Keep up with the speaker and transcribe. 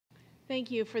Thank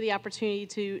you for the opportunity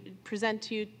to present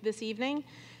to you this evening.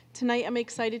 Tonight, I'm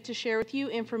excited to share with you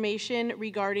information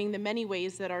regarding the many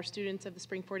ways that our students of the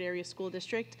Spring-Ford Area School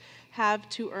District have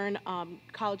to earn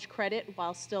college credit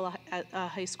while still a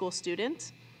high school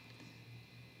student.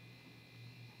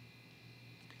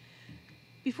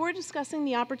 Before discussing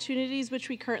the opportunities which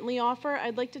we currently offer,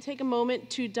 I'd like to take a moment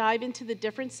to dive into the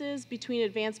differences between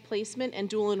advanced placement and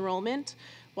dual enrollment.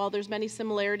 While there's many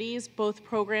similarities, both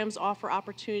programs offer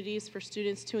opportunities for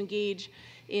students to engage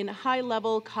in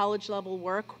high-level, college-level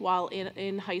work while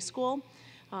in high school.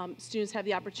 Students have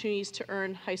the opportunities to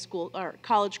earn high school or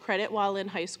college credit while in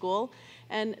high school,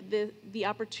 and the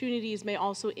opportunities may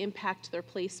also impact their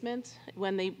placement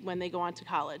when they go on to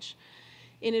college.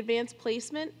 In advanced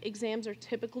placement, exams are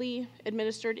typically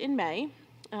administered in May,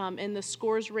 and the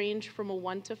scores range from a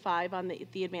 1 to 5 on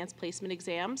the advanced placement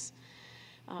exams.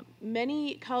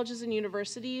 Many colleges and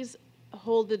universities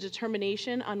hold the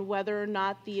determination on whether or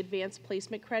not the advanced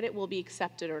placement credit will be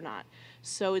accepted or not.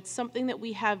 So it's something that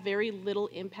we have very little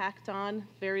impact on,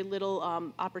 very little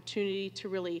opportunity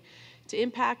to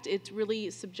impact. It's really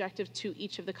subjective to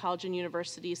each of the college and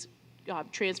universities'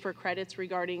 transfer credits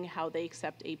regarding how they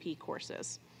accept AP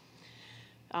courses.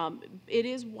 It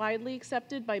is widely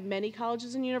accepted by many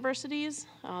colleges and universities,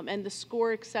 and the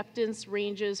score acceptance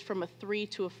ranges from a 3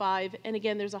 to a 5. And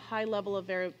again, there's a high level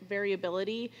of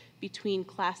variability between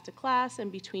class to class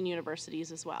and between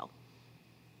universities as well.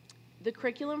 The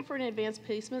curriculum for an advanced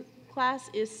placement class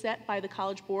is set by the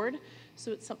College Board,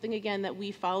 so it's something, again, that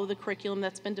we follow the curriculum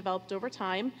that's been developed over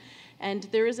time. And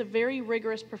there is a very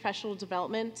rigorous professional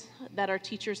development that our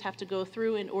teachers have to go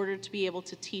through in order to be able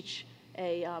to teach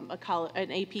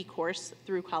an AP course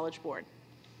through College Board.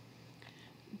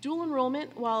 Dual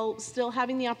enrollment, while still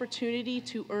having the opportunity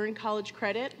to earn college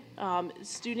credit,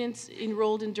 students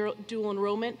enrolled in dual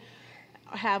enrollment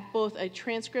have both a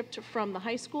transcript from the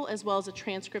high school as well as a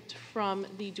transcript from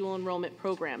the dual enrollment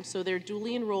program. So they're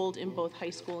duly enrolled in both high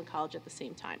school and college at the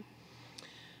same time.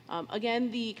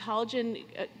 Again, the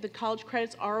college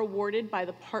credits are awarded by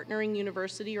the partnering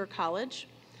university or college,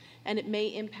 and it may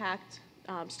impact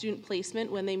student placement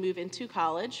when they move into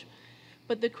college.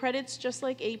 But the credits, just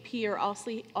like AP, are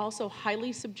also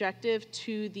highly subjective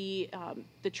to the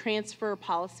transfer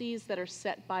policies that are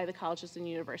set by the colleges and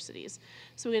universities.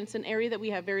 So again, it's an area that we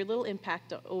have very little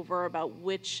impact over about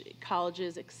which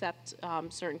colleges accept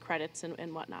certain credits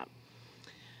and whatnot.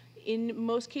 In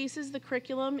most cases, the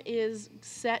curriculum is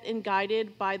set and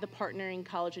guided by the partnering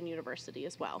college and university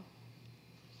as well.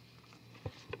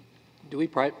 Do we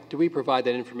provide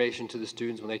that information to the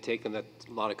students when they take them, that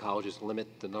a lot of colleges limit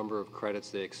the number of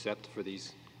credits they accept for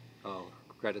these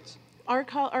credits?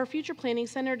 Our Future Planning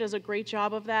Center does a great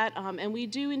job of that, and we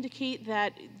do indicate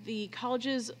that the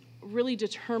colleges really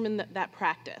determine that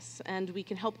practice, and we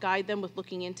can help guide them with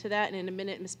looking into that, and in a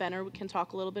minute Ms. Benner can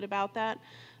talk a little bit about that.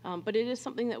 But it is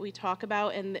something that we talk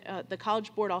about, and the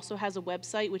College Board also has a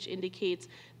website which indicates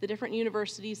the different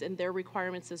universities and their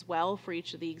requirements as well for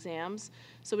each of the exams.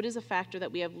 So it is a factor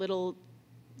that we have little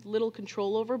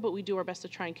control over, but we do our best to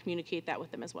try and communicate that with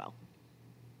them as well.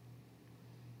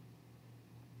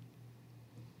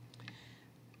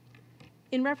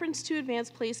 In reference to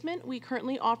advanced placement, we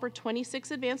currently offer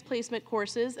 26 advanced placement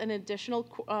courses, an additional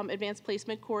advanced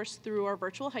placement course through our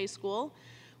virtual high school.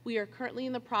 We are currently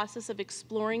in the process of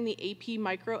exploring the AP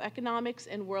Microeconomics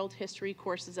and World History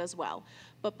courses as well.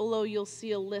 But below you'll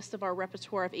see a list of our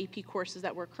repertoire of AP courses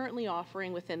that we're currently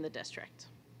offering within the district.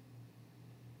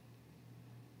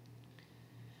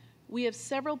 We have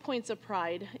several points of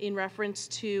pride in reference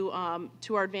to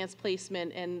our advanced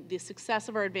placement and the success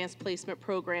of our advanced placement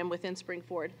program within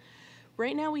Spring-Ford.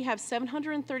 Right now we have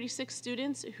 736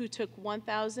 students who took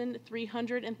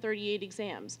 1,338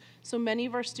 exams. So many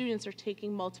of our students are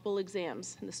taking multiple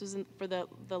exams, and this was for the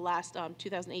last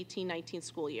 2018-19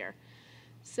 school year.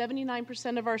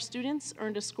 79% of our students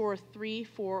earned a score of 3,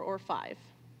 4, or 5.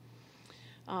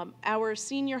 Our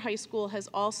senior high school has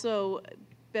also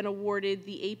been awarded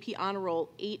the AP Honor Roll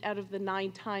 8 out of the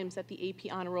 9 times that the AP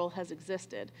Honor Roll has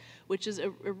existed, which is a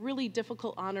really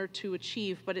difficult honor to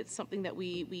achieve, but it's something that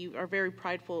we are very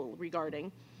prideful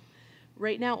regarding.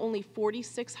 Right now, only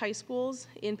 46 high schools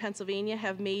in Pennsylvania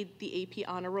have made the AP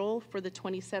Honor Roll for the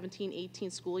 2017-18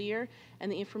 school year,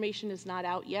 and the information is not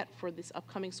out yet for this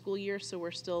upcoming school year, so we're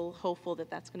still hopeful that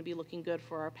that's going to be looking good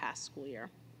for our past school year.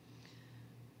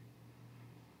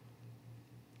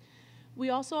 We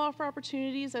also offer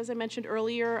opportunities, as I mentioned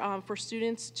earlier, for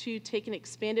students to take an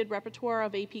expanded repertoire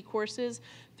of AP courses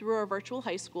through our virtual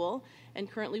high school. And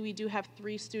currently we do have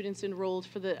 3 students enrolled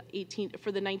for the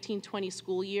 19-20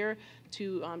 school year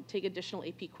to take additional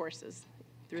AP courses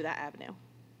through that avenue.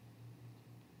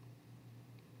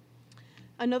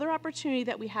 Another opportunity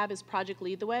that we have is Project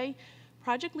Lead the Way.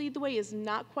 Project Lead the Way is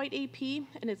not quite AP,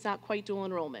 and it's not quite dual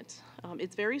enrollment.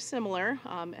 It's very similar,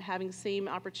 having the same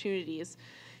opportunities.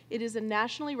 It is a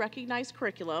nationally recognized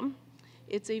curriculum.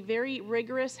 It's a very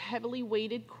rigorous, heavily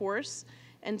weighted course,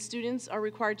 and students are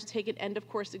required to take an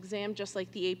end-of-course exam just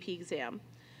like the AP exam.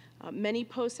 Many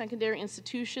post-secondary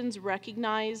institutions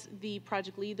recognize the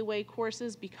Project Lead the Way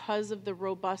courses because of the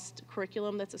robust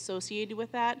curriculum that's associated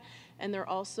with that, and there are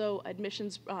also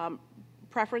admissions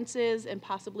preferences and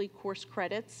possibly course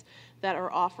credits that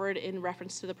are offered in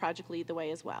reference to the Project Lead the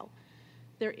Way as well.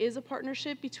 There is a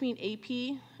partnership between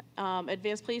AP,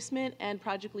 Advanced Placement, and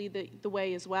Project Lead the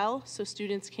Way as well, so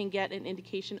students can get an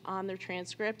indication on their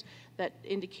transcript that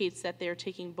indicates that they're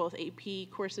taking both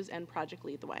AP courses and Project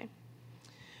Lead the Way.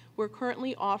 We're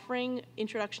currently offering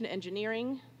Introduction to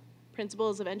Engineering,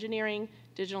 Principles of Engineering,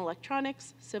 Digital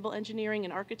Electronics, Civil Engineering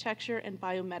and Architecture, and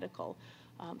Biomedical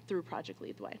through Project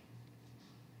Lead the Way.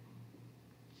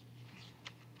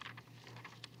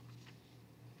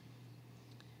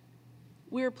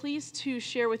 We are pleased to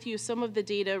share with you some of the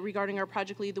data regarding our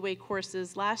Project Lead the Way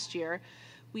courses last year.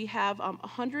 We have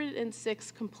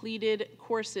 106 completed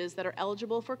courses that are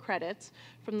eligible for credits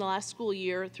from the last school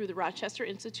year through the Rochester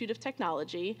Institute of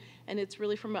Technology, and it's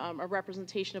really from a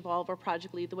representation of all of our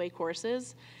Project Lead the Way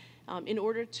courses. In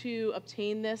order to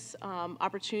obtain this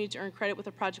opportunity to earn credit with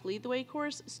a Project Lead the Way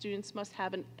course, students must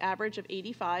have an average of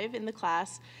 85 in the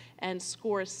class and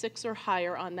score 6 or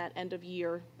higher on that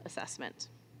end-of-year assessment.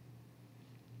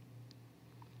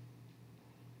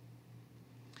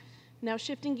 Now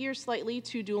shifting gears slightly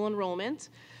to dual enrollment.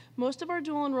 Most of our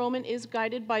dual enrollment is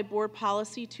guided by Board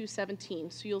Policy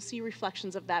 217, so you'll see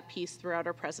reflections of that piece throughout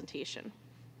our presentation.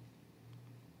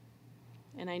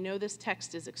 And I know this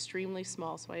text is extremely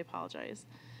small, so I apologize.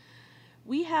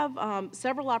 We have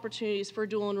several opportunities for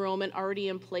dual enrollment already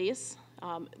in place.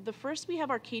 The first, we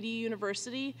have Arcadia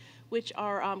University, which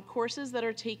are courses that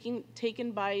are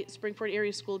taken by Spring-Ford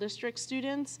Area School District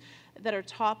students that are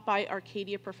taught by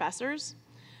Arcadia professors.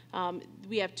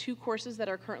 We have 2 courses that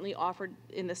are currently offered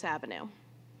in this avenue.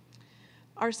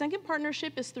 Our second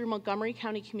partnership is through Montgomery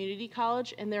County Community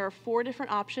College, and there are 4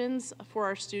 different options for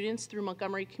our students through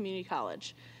Montgomery Community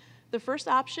College. The first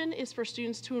option is for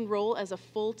students to enroll as a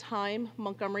full-time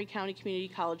Montgomery County Community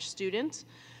College student,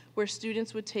 where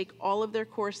students would take all of their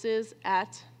courses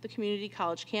at the community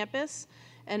college campus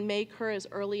and may occur as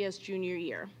early as junior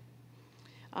year.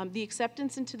 The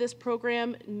acceptance into this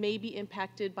program may be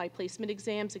impacted by placement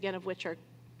exams, again of which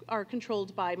are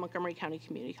controlled by Montgomery County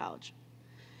Community College.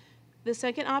 The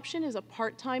second option is a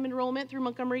part-time enrollment through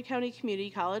Montgomery County Community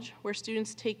College, where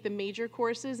students take the major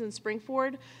courses in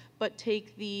Spring-Ford, but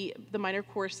take the minor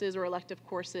courses or elective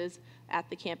courses at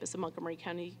the campus of Montgomery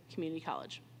County Community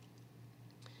College.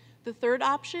 The third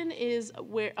option is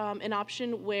an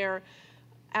option where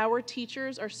our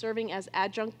teachers are serving as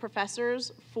adjunct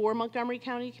professors for Montgomery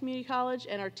County Community College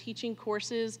and are teaching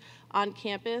courses on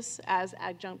campus as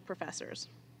adjunct professors.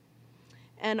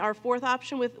 And our fourth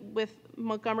option with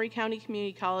Montgomery County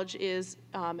Community College is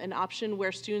an option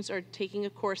where students are taking a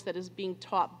course that is being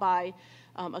taught by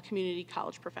a community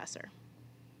college professor.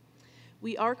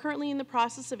 We are currently in the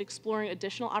process of exploring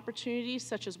additional opportunities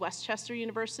such as Westchester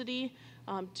University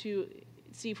to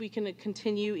see if we can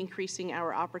continue increasing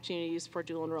our opportunities for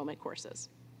dual enrollment courses.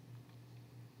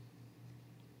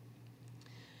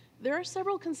 There are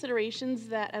several considerations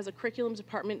that as a curriculum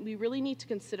department we really need to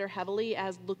consider heavily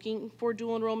as looking for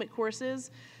dual enrollment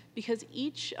courses, because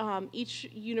each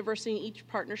university and each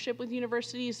partnership with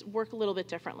universities work a little bit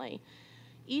differently.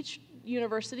 Each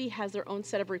university has their own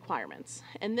set of requirements,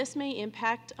 and this may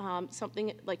impact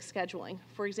something like scheduling.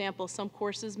 For example, some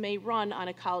courses may run on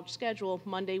a college schedule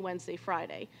Monday, Wednesday,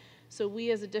 Friday. So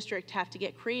we as a district have to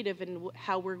get creative in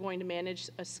how we're going to manage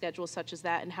a schedule such as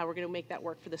that and how we're going to make that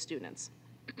work for the students.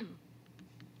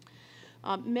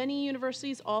 Many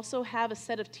universities also have a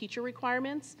set of teacher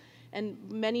requirements, and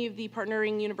many of the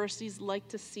partnering universities like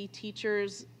to see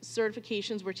teachers'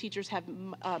 certifications where teachers have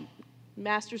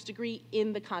master's degree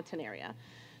in the content area.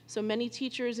 So many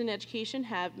teachers in education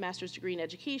have master's degree in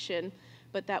education,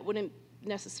 but that wouldn't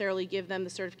necessarily give them the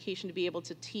certification to be able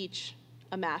to teach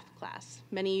a math class.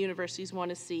 Many universities want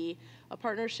to see a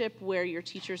partnership where your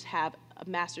teachers have a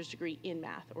master's degree in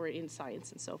math or in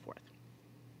science and so forth.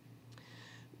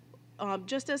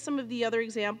 Just as some of the other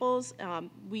examples,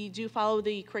 we do follow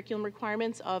the curriculum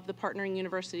requirements of the partnering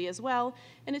university as well,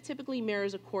 and it typically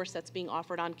mirrors a course that's being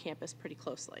offered on campus pretty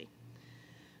closely.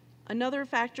 Another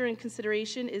factor in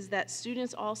consideration is that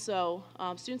students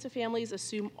and families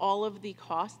assume all of the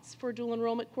costs for dual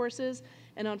enrollment courses,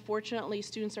 and unfortunately,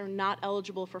 students are not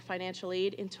eligible for financial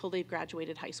aid until they've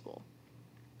graduated high school.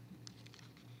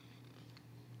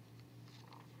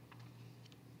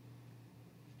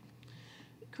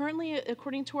 Currently,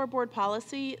 according to our board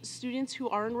policy, students who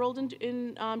are enrolled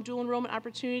in dual enrollment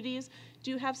opportunities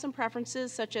do have some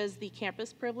preferences, such as the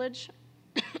campus privilege,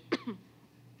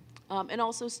 and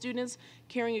also students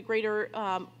carrying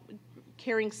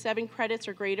carrying 7 credits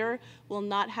or greater will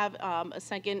not have a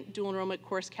second dual enrollment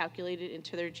course calculated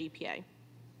into their GPA.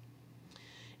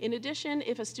 In addition,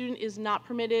 if a student is not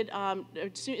permitted,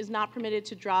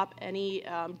 to drop any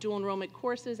dual enrollment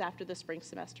courses after the spring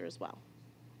semester as well.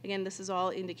 Again, this is all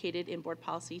indicated in Board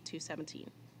Policy 217.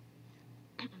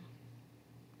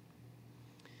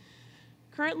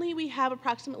 Currently, we have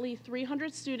approximately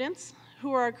 300 students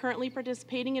who are currently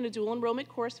participating in a dual enrollment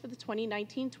course for the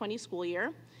 2019-20 school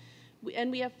year.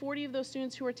 And we have 40 of those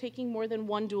students who are taking more than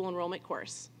one dual enrollment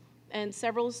course. And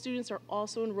several students are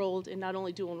also enrolled in not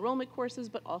only dual enrollment courses,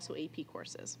 but also AP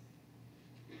courses.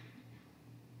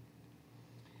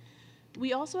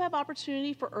 We also have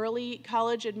opportunity for early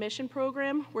college admission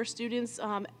program where students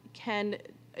can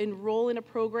enroll in a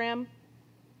program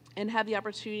and have the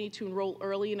opportunity to enroll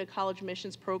early in a college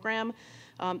admissions program.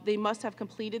 They must have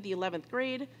completed the 11th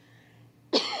grade,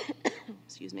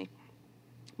 excuse me,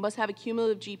 must have a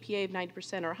cumulative GPA of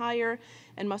 90% or higher,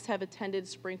 and must have attended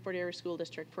Spring-Ford Area School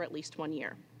District for at least 1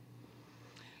 year.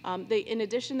 In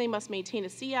addition, they must maintain a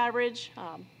C average,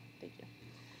 thank you,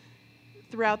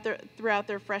 throughout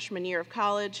their freshman year of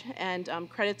college, and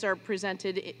credits are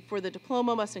presented for the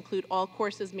diploma must include all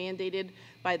courses mandated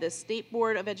by the State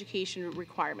Board of Education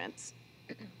requirements.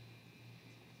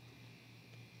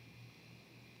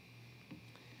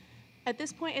 At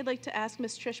this point, I'd like to ask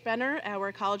Ms. Trish Benner,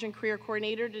 our College and Career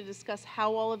Coordinator, to discuss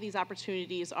how all of these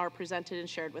opportunities are presented and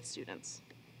shared with students.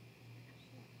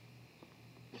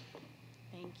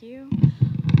 Thank you.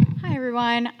 Hi,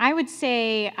 everyone. I would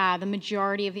say the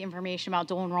majority of the information about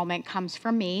dual enrollment comes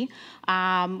from me.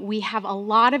 We have a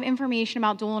lot of information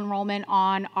about dual enrollment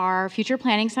on our Future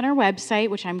Planning Center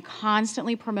website, which I'm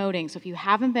constantly promoting. So if you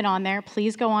haven't been on there,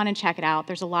 please go on and check it out.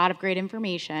 There's a lot of great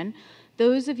information.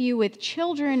 Those of you with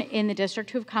children in the district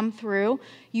who have come through,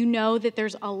 you know that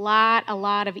there's a lot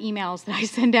of emails that I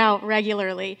send out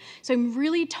regularly. So I'm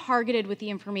really targeted with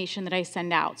the information that I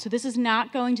send out. So this is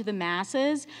not going to the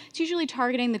masses. It's usually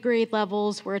targeting the grade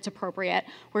levels where it's appropriate,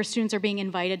 where students are being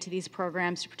invited to these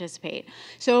programs to participate.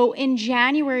 So in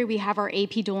January, we have our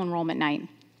AP dual enrollment night.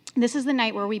 This is the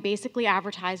night where we basically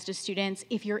advertise to students,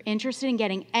 if you're interested in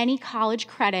getting any college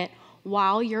credit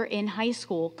while you're in high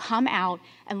school, come out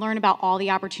and learn about all the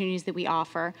opportunities that we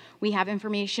offer. We have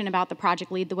information about the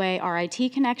Project Lead the Way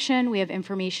RIT connection. We have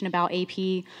information about AP,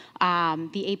 the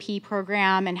AP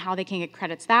program and how they can get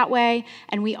credits that way.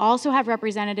 And we also have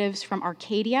representatives from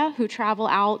Arcadia who travel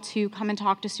out to come and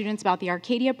talk to students about the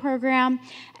Arcadia program.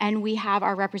 And we have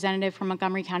our representative from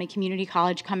Montgomery County Community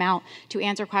College come out to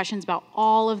answer questions about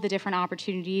all of the different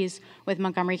opportunities with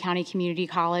Montgomery County Community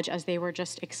College as they were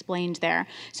just explained there.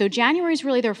 So January is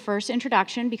really their first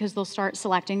introduction because they'll start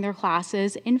selecting their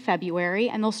classes in February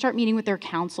and they'll start meeting with their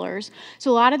counselors.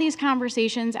 So a lot of these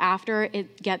conversations after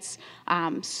it gets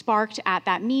sparked at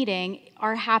that meeting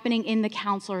are happening in the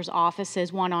counselor's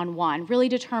offices one-on-one, really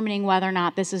determining whether or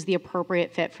not this is the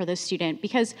appropriate fit for the student.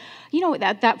 Because, you know,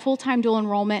 that full-time dual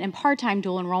enrollment and part-time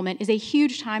dual enrollment is a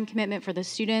huge time commitment for the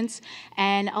students,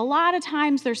 and a lot of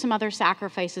times there's some other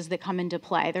sacrifices that come into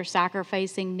play. They're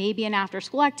sacrificing maybe an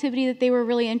after-school activity that they were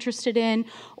really interested in,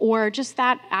 or just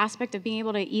that aspect of being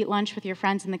able to eat lunch with your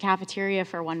friends in the cafeteria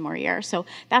for one more year. So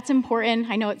that's important.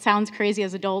 I know it sounds crazy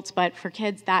as adults, but for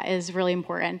kids, that is really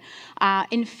important.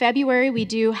 In February, we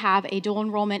do have a dual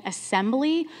enrollment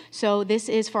assembly. So this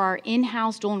is for our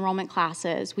in-house dual enrollment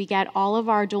classes. We get all of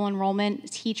our dual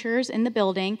enrollment teachers in the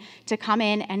building to come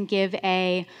in and give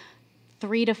a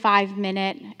 3 to 5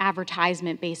 minute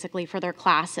advertisement basically for their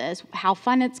classes, how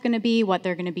fun it's going to be, what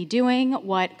they're going to be doing,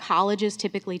 what colleges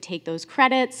typically take those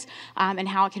credits, and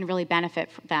how it can really benefit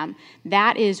them.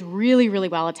 That is really, really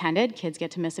well attended. Kids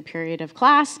get to miss a period of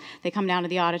class. They come down to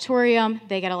the auditorium.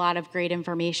 They get a lot of great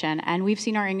information. And we've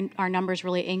seen our numbers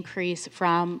really increase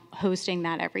from hosting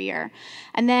that every year.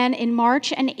 And then in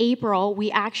March and April, we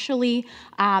actually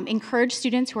encourage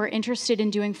students who are interested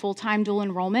in doing full-time dual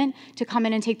enrollment to come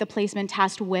in and take the placement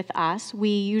test with us. We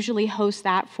usually host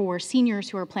that for seniors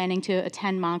who are planning to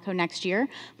attend Montco next year,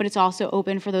 but it's also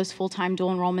open for those full-time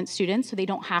dual enrollment students, so they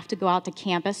don't have to go out to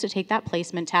campus to take that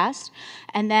placement test.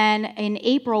 And then in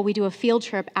April, we do a field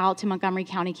trip out to Montgomery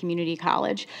County Community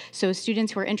College. So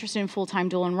students who are interested in full-time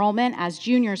dual enrollment as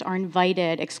juniors are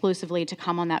invited exclusively to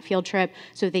come on that field trip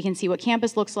so that they can see what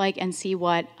campus looks like and see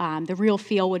what the real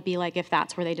feel would be like if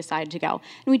that's where they decided to go.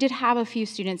 And we did have a few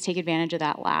students take advantage of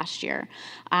that last year.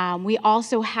 We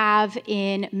also have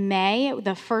in May,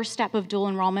 the first step of dual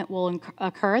enrollment will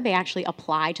occur. They actually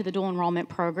apply to the dual enrollment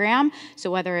program. So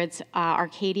whether it's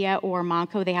Arcadia or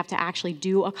Montco, they have to actually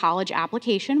do a college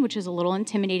application, which is a little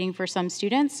intimidating for some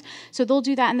students. So they'll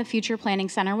do that in the Future Planning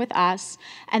Center with us.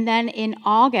 And then in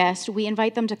August, we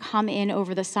invite them to come in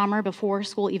over the summer before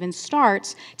school even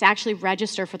starts to actually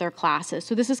register for their classes.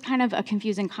 So this is kind of a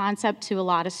confusing concept to a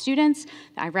lot of students.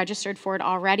 I registered for it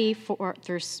already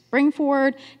through Spring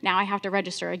Forward. Now I have to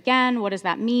register again. What does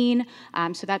that mean?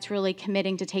 So that's really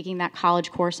committing to taking that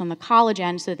college course on the college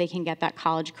end so that they can get that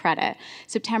college credit.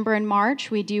 September and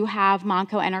March, we do have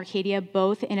Montco and Arcadia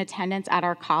both in attendance at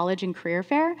our college and career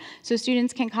fair. So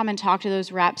students can come and talk to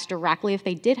those reps directly if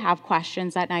they did have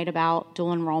questions that night about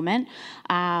dual enrollment.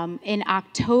 In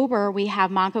October, we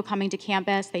have Montco coming to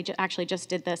campus. They actually just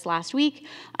did this last week.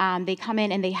 They come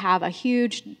in and they have a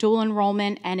huge dual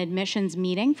enrollment and admissions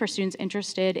meeting for students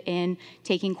interested in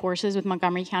taking courses with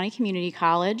Montgomery County Community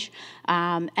College.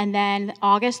 And then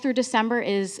August through December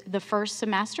is the first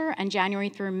semester, and January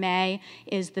through May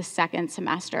is the second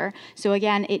semester. So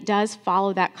again, it does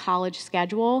follow that college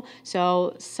schedule.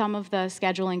 So some of the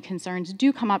scheduling concerns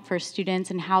do come up for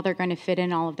students and how they're going to fit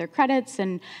in all of their credits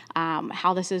and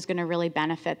how this is going to really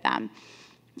benefit them.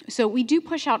 So we do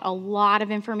push out a lot of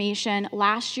information.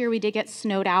 Last year we did get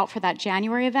snowed out for that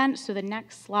January event, so the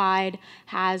next slide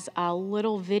has a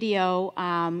little video,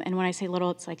 and when I say little,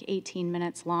 it's like 18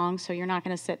 minutes long, so you're not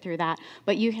going to sit through that.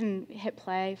 But you can hit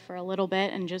play for a little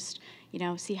bit and just, you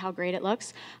know, see how great it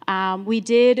looks. We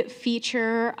did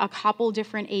feature a couple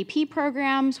different AP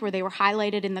programs where they were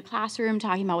highlighted in the classroom,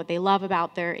 talking about what they love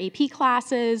about their AP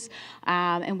classes,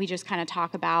 and we just kind of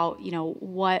talk about, you know,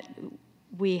 what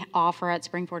we offer at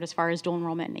Spring Forward as far as dual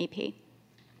enrollment and AP.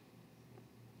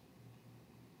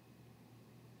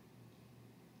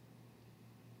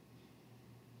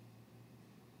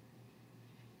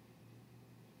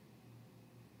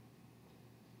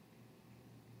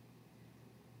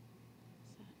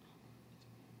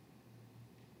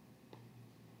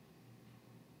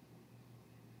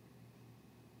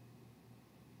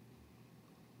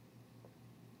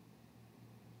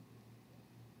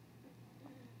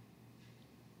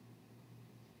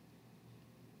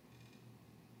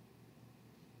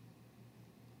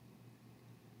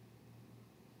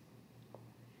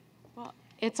 Well,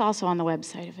 it's also on the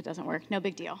website if it doesn't work. No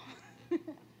big deal.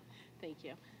 Thank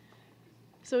you.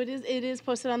 So it is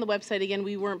posted on the website. Again,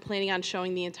 we weren't planning on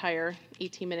showing the entire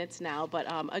 18 minutes now, but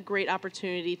a great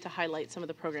opportunity to highlight some of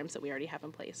the programs that we already have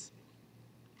in place.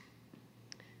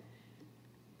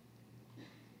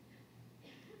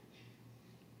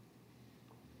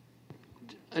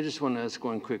 I just want to ask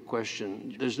one quick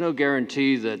question. There's no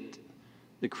guarantee that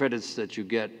the credits that you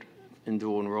get in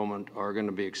dual enrollment are going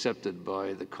to be accepted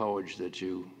by the college that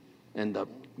you end up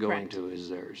going Correct. to, is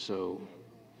there? So,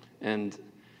 and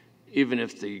even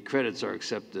if the credits are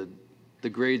accepted, the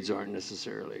grades aren't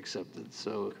necessarily accepted.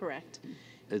 So Correct.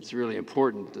 it's really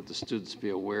important that the students be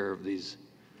aware of these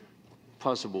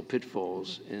possible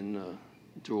pitfalls in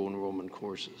dual enrollment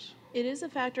courses. It is a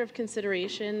factor of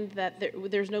consideration that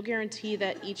there's no guarantee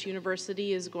that each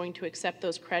university is going to accept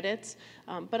those credits.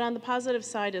 But on the positive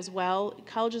side as well,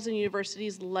 colleges and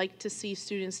universities like to see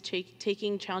students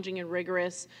taking challenging and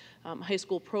rigorous high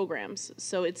school programs.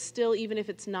 So it's still, even if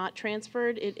it's not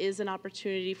transferred, it is an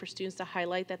opportunity for students to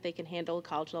highlight that they can handle a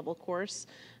college level course.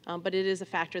 But it is a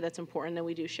factor that's important that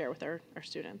we do share with our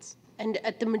students. And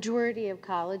at the majority of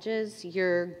colleges,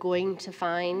 you're going to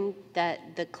find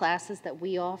that the classes that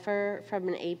we offer from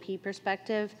an AP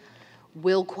perspective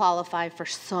will qualify for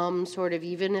some sort of,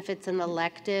 even if it's an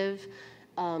elective,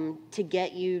 to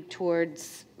get you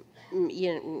towards,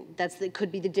 you know, that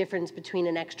could be the difference between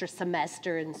an extra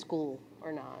semester in school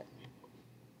or not.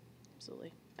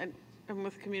 Absolutely. And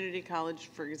with community college,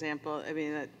 for example, I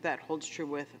mean, that holds true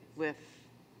with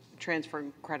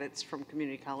transferring credits from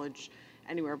community college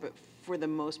anywhere, but for the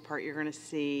most part, you're going to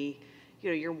see,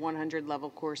 you know, your 100 level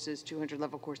courses, 200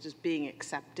 level courses being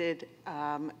accepted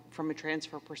from a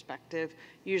transfer perspective.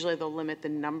 Usually they'll limit the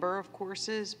number of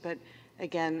courses, but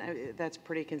again, that's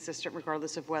pretty consistent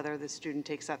regardless of whether the student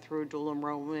takes that through dual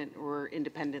enrollment or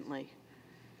independently.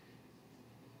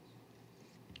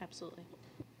 Absolutely.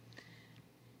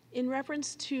 In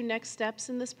reference to next steps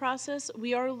in this process,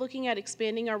 we are looking at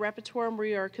expanding our repertoire, and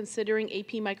we are considering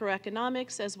AP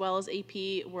Microeconomics as well as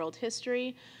AP World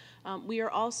History. We are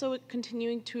also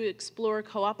continuing to explore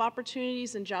co-op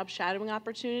opportunities and job shadowing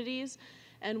opportunities,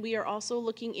 and we are also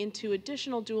looking into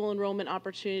additional dual enrollment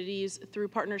opportunities through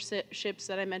partnerships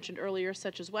that I mentioned earlier,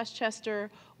 such as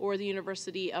Westchester or the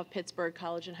University of Pittsburgh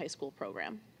College and High School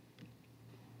program.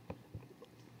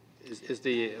 Is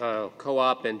the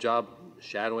co-op and job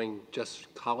shadowing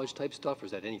just college-type stuff, or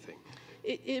is that anything?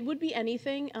 It would be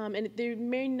anything, and there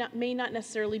may not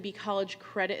necessarily be college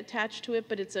credit attached to it,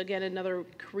 but it's, again, another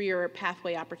career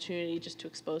pathway opportunity just to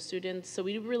expose students. So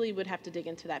we really would have to dig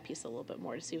into that piece a little bit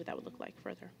more to see what that would look like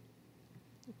further.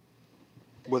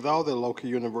 With all the local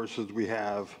universities we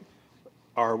have,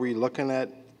 are we looking at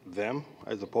them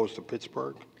as opposed to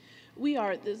Pittsburgh? We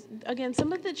are. Again,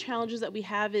 some of the challenges that we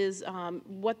have is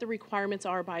what the requirements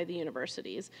are by the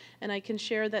universities. And I can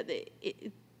share that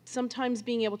sometimes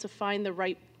being able to find the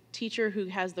right teacher who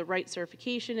has the right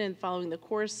certification and following the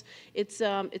course, it's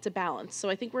a balance. So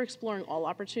I think we're exploring all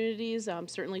opportunities,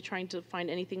 certainly trying to find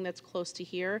anything that's close to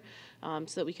here so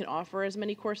that we can offer as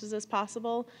many courses as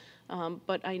possible.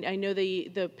 But I know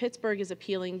the Pittsburgh is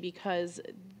appealing because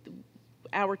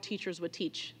our teachers would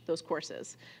teach those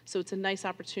courses. So it's a nice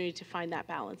opportunity to find that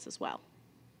balance as well.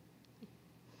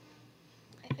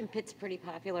 And Pitt's pretty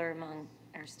popular among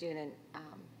our student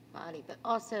body, but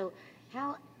also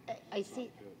how, I see,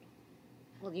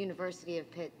 well, the University of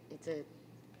Pitt, it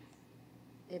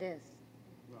is.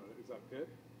 No, is that Pitt?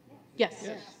 Yes.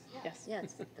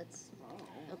 Yes, that's,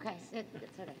 okay, that's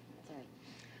all right, that's all right.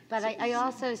 But I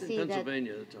also It's see in that,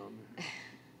 Pennsylvania, Tom.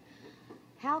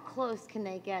 how close can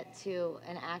they get to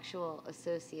an actual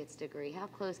associate's degree? How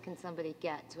close can somebody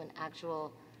get to an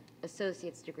actual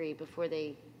associate's degree before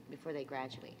they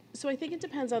graduate? So I think it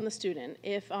depends on the student.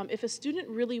 If a student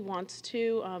really wants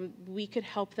to, we could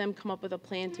help them come up with a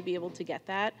plan to be able to get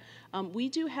that. We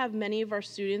do have many of our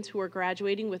students who are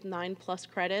graduating with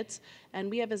 9+ credits, and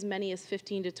we have as many as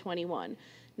 15 to 21.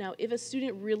 Now, if a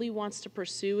student really wants to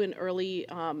pursue an early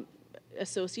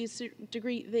associate's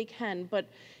degree, they can, but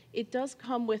it does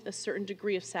come with a certain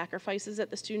degree of sacrifices that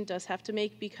the student does have to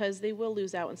make because they will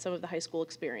lose out on some of the high school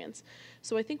experience.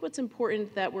 So I think what's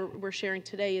important that we're sharing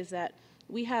today is that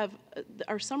we have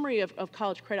our summary of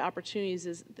college credit opportunities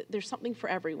is there's something for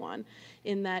everyone,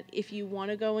 in that if you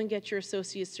want to go and get your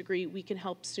associate's degree, we can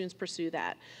help students pursue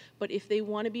that. But if they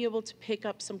want to be able to pick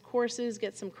up some courses,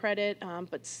 get some credit,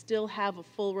 but still have a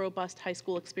full, robust high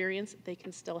school experience, they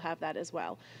can still have that as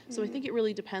well. So I think it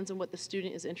really depends on what the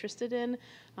student is interested in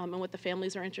and what the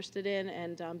families are interested in,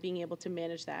 and being able to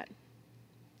manage that.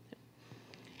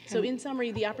 So in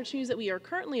summary, the opportunities that we are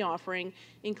currently offering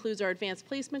includes our advanced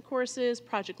placement courses,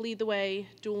 Project Lead the Way,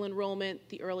 dual enrollment,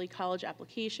 the early college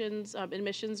applications,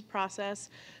 admissions process,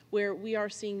 where we are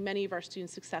seeing many of our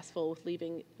students successful with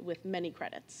leaving with many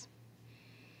credits.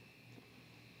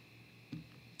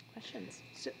 Questions?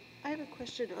 So I have a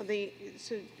question on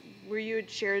where you had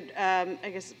shared,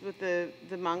 I guess, with the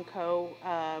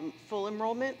Monco full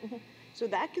enrollment. Mm-hmm. So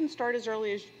that can start as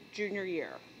early as junior year.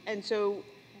 And so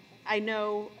I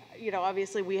know,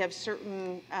 obviously we have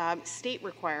certain state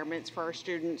requirements for our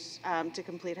students to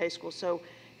complete high school. So,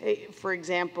 for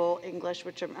example, English,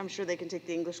 which I'm sure they can take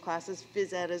the English classes,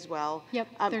 phys ed as well. Yep,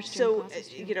 there's so, classes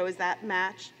too. is that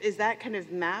matched? Is that kind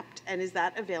of mapped, and is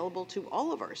that available to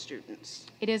all of our students?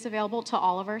 It is available to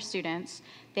all of our students.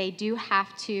 They do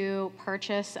have to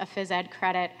purchase a phys ed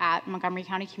credit at Montgomery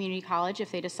County Community College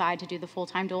if they decide to do the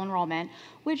full-time dual enrollment,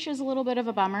 which is a little bit of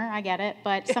a bummer, I get it,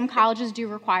 but some colleges do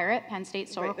require it. Penn State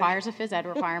still requires a phys ed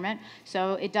requirement,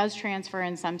 so it does transfer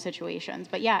in some situations.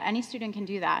 But yeah, any student can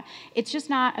do that. It's just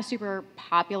not a super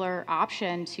popular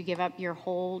option to give up your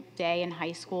whole day in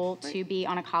high school to be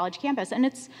on a college campus. And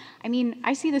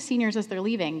I see the seniors as they're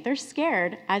leaving. They're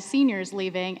scared as seniors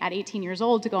leaving at 18 years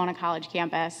old to go on a college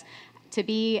campus. To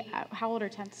be, how old are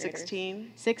 10th graders?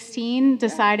 16. 16,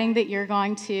 deciding that you're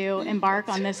going to embark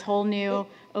on this whole new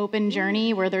open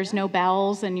journey where there's no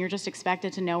bells and you're just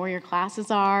expected to know where your classes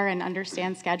are and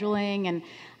understand scheduling, and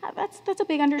that's a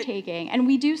big undertaking. And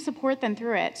we do support them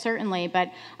through it, certainly, but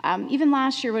even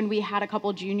last year when we had a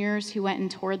couple juniors who went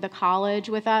and toured the college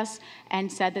with us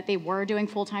and said that they were doing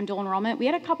full-time dual enrollment, we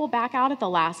had a couple back out at the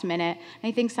last minute.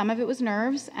 And I think some of it was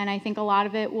nerves, and I think a lot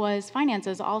of it was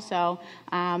finances also.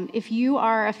 If you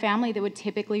are a family that would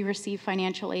typically receive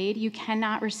financial aid, you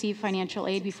cannot receive financial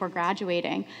aid before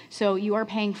graduating. So you are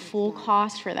paying full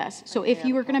cost for this. So if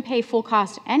you were going to pay full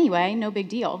cost anyway, no big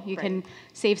deal. You can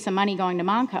save some money going to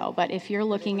Monco. But if you're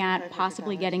looking at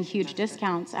possibly getting huge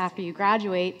discounts after you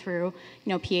graduate through,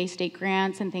 PA state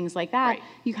grants and things like that, Right.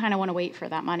 you kind of want to wait for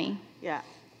that money. Yeah,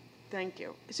 thank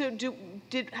you. So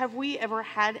have we ever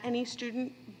had any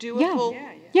student do a full?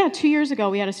 Yeah, 2 years ago,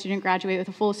 we had a student graduate with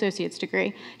a full associate's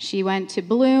degree. She went to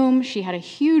Bloom. She had a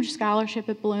huge scholarship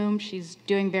at Bloom. She's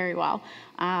doing very well.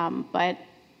 But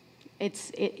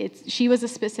she was a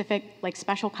specific,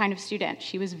 special kind of student.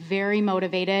 She was very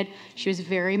motivated. She was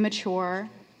very mature.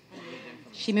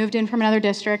 She moved in from another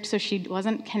district, so she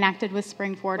wasn't connected with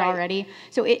Springford already.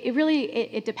 So it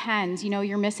really depends.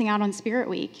 You're missing out on Spirit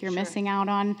Week. You're missing out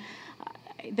on,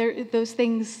 those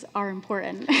things are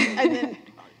important. And then,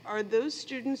 are those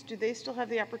students, do they still have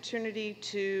the opportunity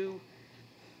to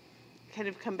kind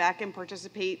of come back and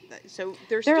participate? So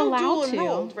they're still allowed dual to.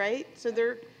 enrolled, right? So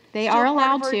They still are part of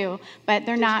allowed our to, but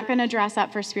they're not district. going to dress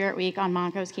up for Spirit Week on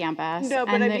Monco's campus. No,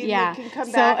 but And I mean, they can come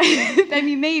so, back. I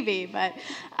mean, maybe, but,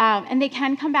 and they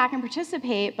can come back and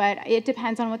participate, but it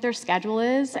depends on what their schedule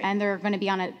is, and they're going to be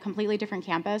on a completely different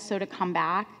campus, so to come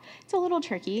back, it's a little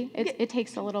tricky. It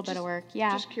takes a little bit of work,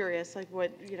 yeah. Just curious,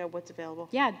 what's available?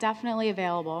 Yeah, definitely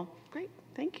available. Great,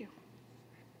 thank you.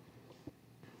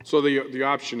 So the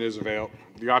option is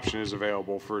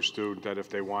available for a student that if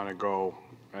they want to go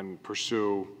and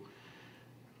pursue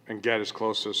and get as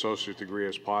close to associate degree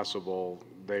as possible,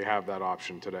 they have that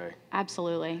option today.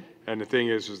 Absolutely. And the thing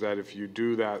is that if you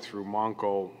do that through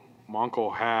Monco,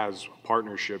 Monco has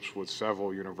partnerships with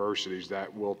several universities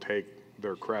that will take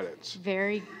their credits.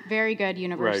 Very, very good Right,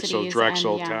 universities. so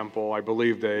Drexel, and, yeah. Temple, I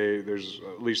believe there's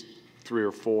at least 3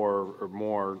 or 4 or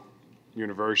more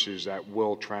universities that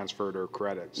will transfer their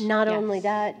credits. Not Yes. only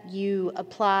that, you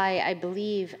apply, I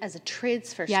believe, as a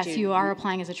transfer student. Yes, you are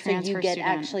applying as a transfer So you get student.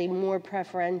 actually more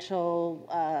preferential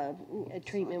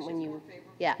treatment when you,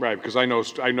 yeah. Right, because I know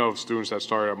of students that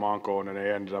started at Monco and then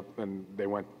they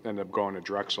ended up going to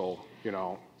Drexel,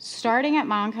 Starting at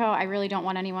Monco, I really don't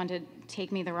want anyone to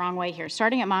take me the wrong way here.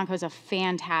 Starting at Monco is a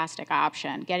fantastic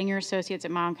option. Getting your associates at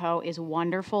Monco is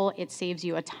wonderful. It saves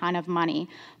you a ton of money.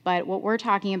 But what we're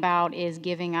talking about is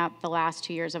giving up the last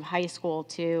 2 years of high school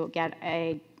to get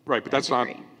a Right, but that's not,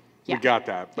 degree. we Yeah. got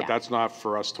that, but Yeah. that's not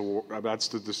for us to, that's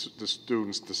the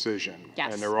student's decision.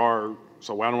 Yes. And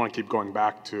so I don't want to keep going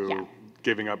back Yeah. to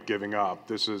giving up.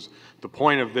 The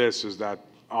point of this is that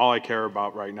all I care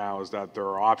about right now is that there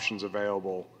are options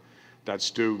available that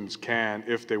students can,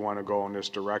 if they want to go in this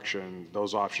direction,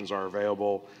 those options are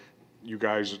available. You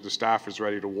guys, the staff is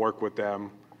ready to work with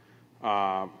them.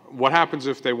 What happens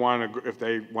if they wanted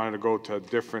to go to a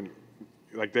different,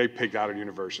 like they picked out a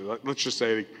university? Let's just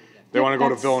say they want to go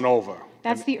to That's- Villanova.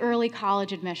 That's the early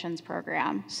college admissions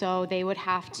program. So they would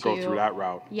have to Go through that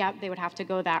route. Yep, they would have to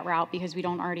go that route because we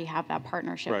don't already have that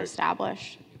partnership Right.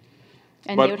 established.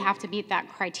 And But- they would have to meet that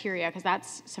criteria because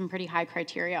that's some pretty high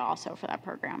criteria also for that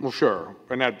program. Well, sure,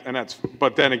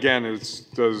 but then again,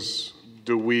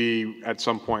 do we at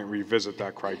some point revisit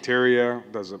that criteria?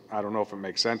 I don't know if it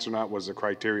makes sense or not. Was the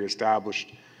criteria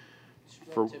established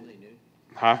for?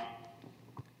 Huh?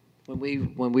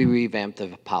 When we revamped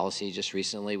the policy just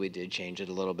recently, we did change it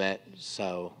a little bit.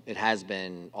 So it has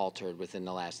been altered within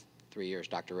the last 3 years.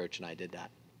 Dr. Roach and I did that.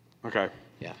 Okay.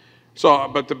 Yeah. So,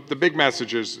 but the big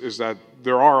message is that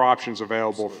there are options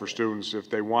available for students if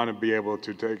they want to be able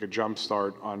to take a jump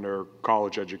start on their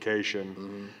college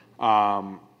education.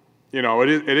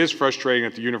 It is frustrating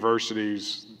at the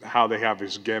universities how they have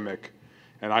this gimmick,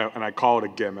 and I call it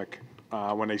a gimmick,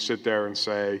 when they sit there and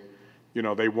say,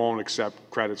 they won't accept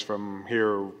credits from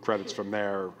here, credits from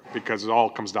there, because it all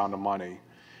comes down to money.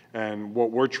 And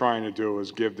what we're trying to do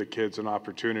is give the kids an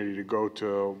opportunity to go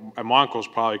to, and Monco's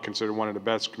probably considered one of the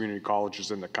best community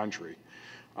colleges in the country.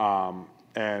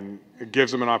 And it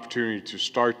gives them an opportunity to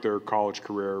start their college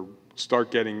career,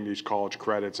 start getting these college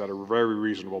credits at a very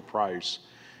reasonable price.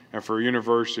 And for a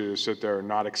university to sit there and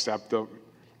not accept them,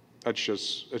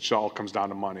 it all comes down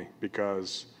to money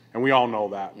and we all know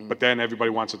that. But then everybody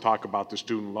wants to talk about the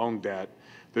student loan debt.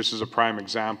 This is a prime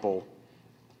example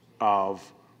of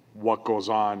what goes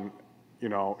on,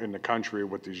 in the country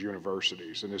with these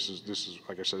universities. And this is,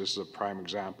 like I said, this is a prime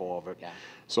example of it. Yeah.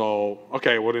 So,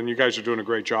 okay, well then you guys are doing a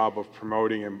great job of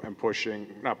promoting and pushing,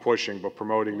 not pushing, but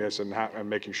promoting this and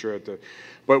making sure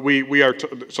but we are,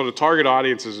 so the target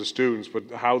audience is the students, but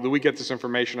how do we get this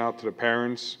information out to the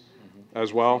parents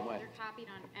as well? They're copied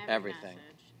on Everything. message.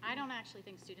 I don't actually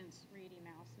think students read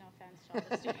emails, no offense to all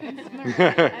the students.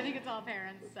 I think it's all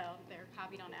parents, so they're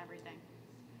copied on everything.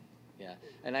 Yeah,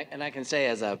 and I can say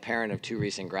as a parent of 2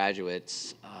 recent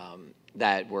graduates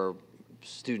that were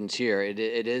students here, it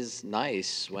is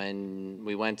nice when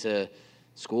we went to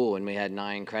school and we had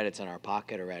 9 credits in our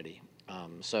pocket already.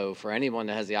 So for anyone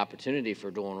that has the opportunity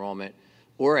for dual enrollment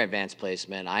or advanced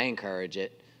placement, I encourage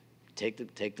it.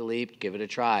 Take the leap, give it a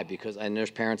try, because and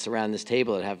there's parents around this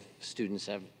table that have students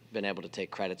that have been able to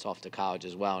take credits off to college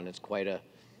as well, and it's quite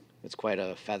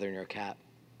a feather in your cap.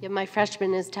 Yeah, my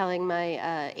freshman is telling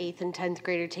my 8th and 10th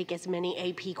grader, take as many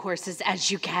AP courses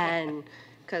as you can,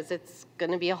 because it's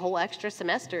going to be a whole extra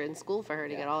semester in school for her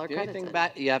to get all her The only credits thing in.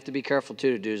 about, you have to be careful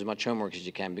too to do as much homework as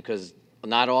you can, because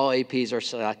not all APs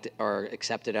are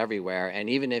accepted everywhere, and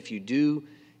even if you do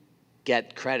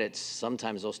get credits,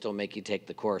 sometimes they'll still make you take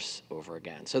the course over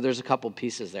again. So there's a couple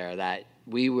pieces there that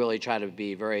we really try to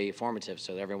be very informative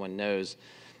so that everyone knows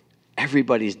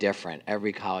everybody's different.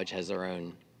 Every college has their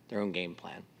own game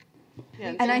plan.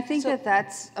 Yeah, And I think that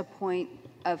that's a point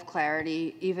of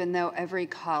clarity. Even though every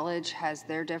college has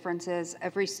their differences,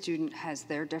 every student has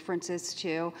their differences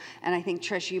too. And I think,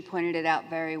 Trish, you pointed it out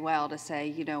very well to say,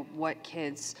 you know, what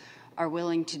kids are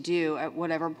willing to do at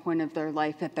whatever point of their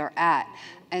life that they're at.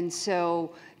 And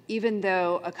so even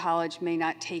though a college may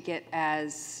not take it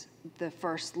as the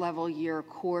first level year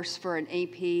course for an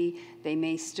AP, they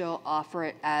may still offer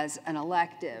it as an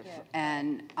elective. Yeah.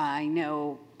 And I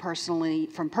know personally,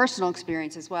 from personal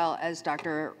experience as well, as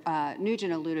Dr.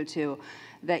 Nugent alluded to,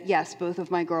 that yes, both of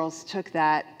my girls took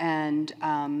that, and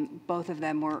both of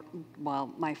them were,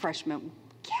 well, my freshman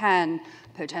can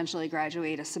potentially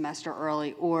graduate a semester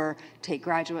early or take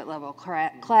graduate level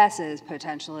classes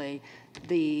potentially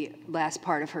the last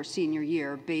part of her senior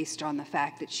year based on the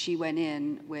fact that she went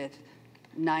in with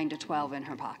 9 to 12 in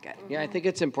her pocket. Yeah, I think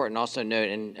it's important also to note,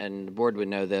 and the board would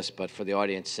know this, but for the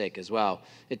audience's sake as well,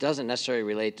 it doesn't necessarily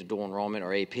relate to dual enrollment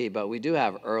or AP, but we do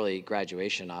have early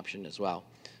graduation option as well.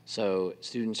 So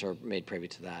students are made privy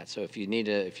to that. So if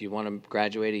you want to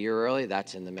graduate a year early,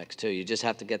 that's in the mix too. You just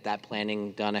have to get that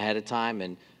planning done ahead of time,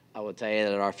 and I will tell you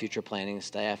that our future planning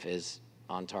staff is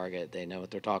on target. They know what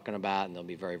they're talking about, and they'll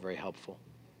be very, very helpful.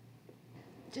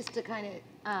 Just to kind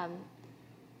of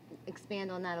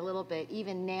expand on that a little bit,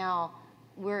 even now,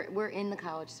 we're in the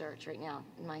college search right now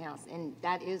in my house, and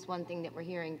that is one thing that we're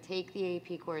hearing. Take the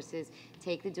AP courses,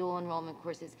 take the dual enrollment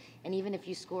courses, and even if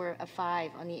you score a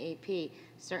 5 on the AP,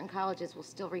 certain colleges will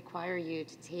still require you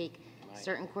to take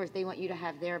certain courses. They want you to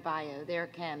have their bio, their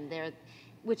chem,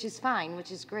 which is fine,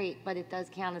 which is great, but it does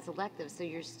count as elective, so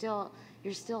you're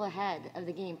still ahead of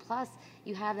the game. Plus,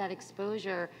 you have that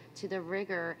exposure to the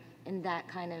rigor in that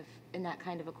kind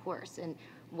of a course and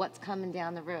what's coming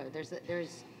down the road.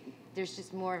 There's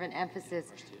just more of an emphasis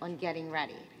on getting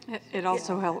ready. It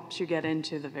also helps you get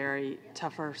into the very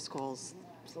tougher schools.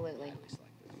 Absolutely.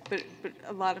 But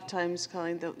a lot of times,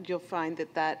 Colleen, you'll find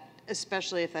that,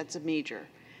 especially if that's a major.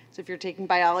 So if you're taking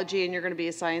biology and you're going to be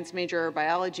a science major or a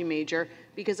biology major,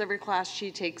 because every class she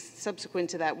takes subsequent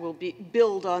to that will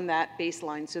build on that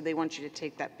baseline, so they want you to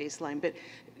take that baseline. But,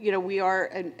 you know, we are,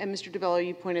 and Mr. DeBello,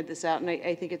 you pointed this out, and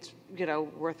I think it's, you know,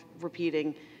 worth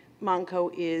repeating.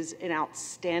 Montco is an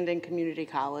outstanding community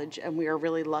college, and we are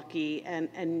really lucky.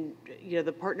 And you know,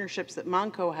 the partnerships that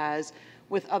Montco has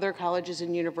with other colleges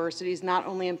and universities, not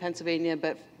only in Pennsylvania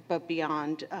but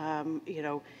beyond, you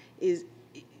know,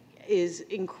 is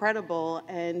incredible.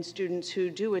 And students who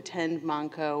do attend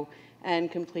Montco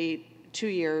and complete 2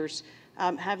 years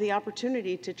have the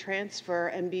opportunity to transfer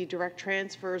and be direct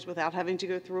transfers without having to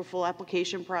go through a full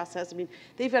application process. I mean,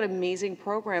 they've got amazing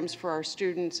programs for our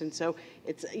students, and so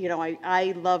it's, you know,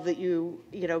 I love that you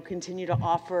know, continue to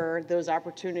offer those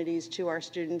opportunities to our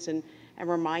students and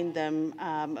remind them,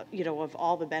 you know, of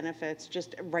all the benefits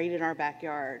just right in our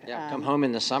backyard. Yeah, come home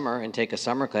in the summer and take a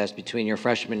summer class between your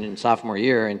freshman and sophomore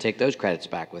year and take those credits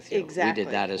back with you. Exactly. We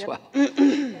did that as well.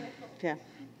 Yeah,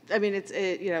 I mean,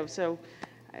 you know, so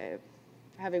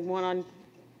having one on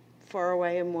far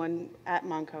away and one at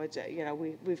Montco, it's, you know,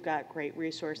 we've got great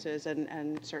resources,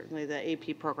 and certainly the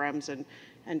AP programs and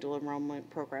dual enrollment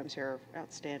programs here are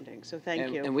outstanding. So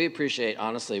thank you. And we appreciate,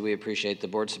 honestly, we appreciate the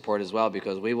board support as well,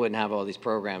 because we wouldn't have all these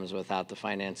programs without the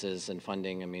finances and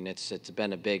funding. I mean, it's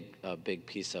been a big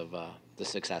piece of the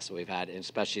success that we've had, and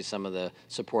especially some of the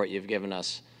support you've given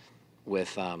us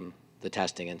with the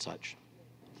testing and such.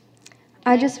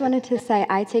 I just wanted to say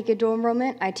I take a dual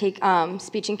enrollment. I take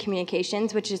speech and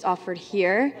communications, which is offered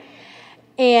here.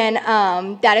 And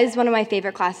that is one of my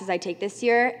favorite classes I take this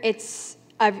year. It's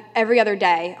every other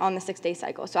day on the 6-day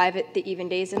cycle. So I have the even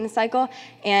days in the cycle,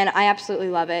 and I absolutely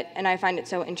love it. And I find it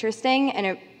so interesting, and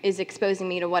it is exposing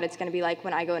me to what it's going to be like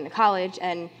when I go into college,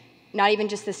 and not even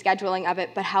just the scheduling of it,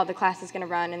 but how the class is going to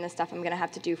run and the stuff I'm going to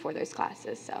have to do for those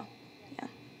classes. So, yeah.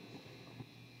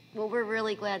 Well, we're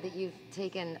really glad that you've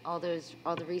taken all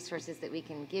the resources that we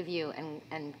can give you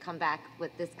and come back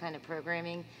with this kind of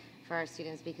programming for our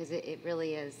students, because it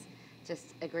really is just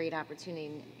a great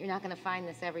opportunity. You're not going to find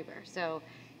this everywhere. So,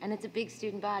 and it's a big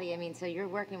student body. I mean, so you're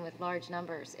working with large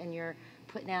numbers and you're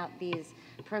putting out these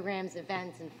programs,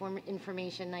 events,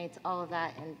 information nights, all of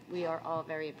that, and we are all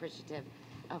very appreciative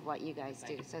of what you guys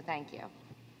do. So thank you.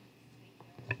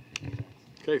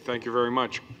 Okay, thank you very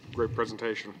much. Great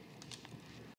presentation.